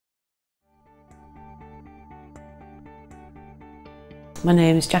My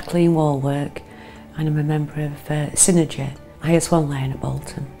name is Jacqueline Wallwork and I'm a member of Synergy, highest one lane at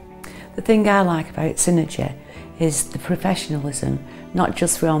Bolton. The thing I like about Synergy is the professionalism, not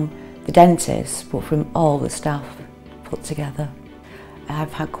just from the dentist but from all the staff put together.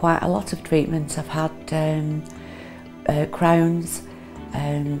 I've had quite a lot of treatments. I've had crowns,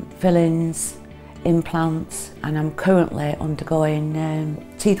 fillings, implants, and I'm currently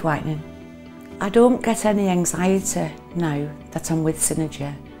undergoing teeth whitening. I don't get any anxiety now that I'm with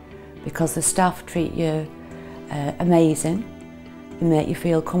Synergy because the staff treat you amazing. They make you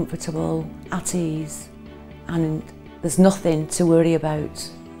feel comfortable, at ease, and there's nothing to worry about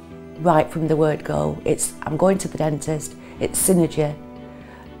right from the word go. It's I'm going to the dentist, it's Synergy,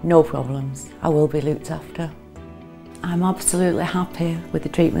 no problems, I will be looked after. I'm absolutely happy with the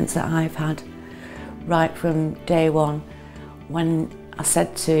treatments that I've had right from day one. When I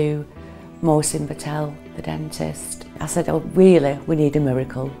said to Mohsin Patel, the dentist, I said, oh really, we need a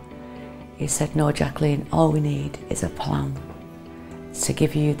miracle. He said, no Jacqueline, all we need is a plan to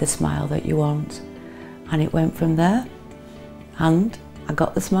give you the smile that you want. And it went from there, and I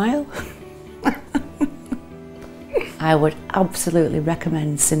got the smile. I would absolutely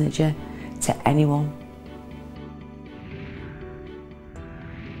recommend Synergy to anyone.